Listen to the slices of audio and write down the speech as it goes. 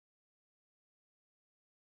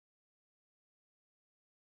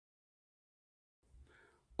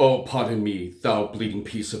Oh, pardon me, thou bleeding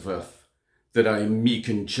piece of earth, that I am meek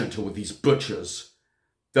and gentle with these butchers.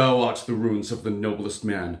 Thou art the ruins of the noblest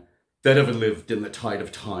man that ever lived in the tide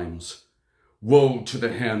of times. Woe to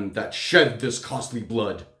the hand that shed this costly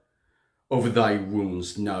blood. Over thy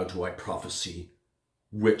wounds now do I prophesy,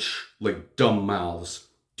 which, like dumb mouths,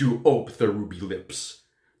 do ope their ruby lips,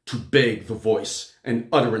 to beg the voice and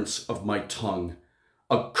utterance of my tongue.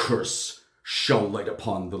 A curse shall light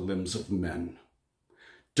upon the limbs of men.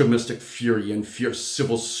 Domestic fury and fierce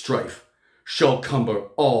civil strife shall cumber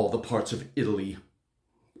all the parts of Italy.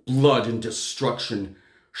 Blood and destruction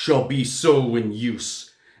shall be so in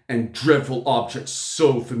use, and dreadful objects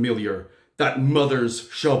so familiar, that mothers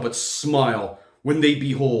shall but smile when they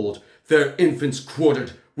behold their infants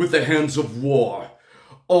quartered with the hands of war,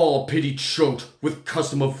 all pity choked with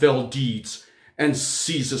custom of fell deeds, and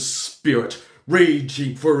Caesar's spirit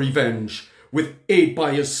raging for revenge, with aid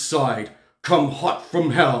by his side, come hot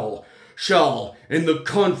from hell, shall, in the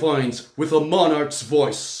confines with a monarch's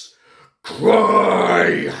voice,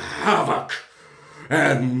 cry havoc,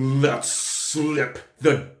 and let slip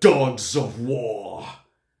the dogs of war.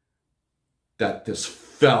 That this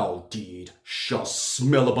foul deed shall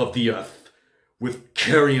smell above the earth, with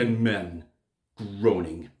carrion men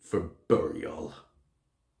groaning for burial.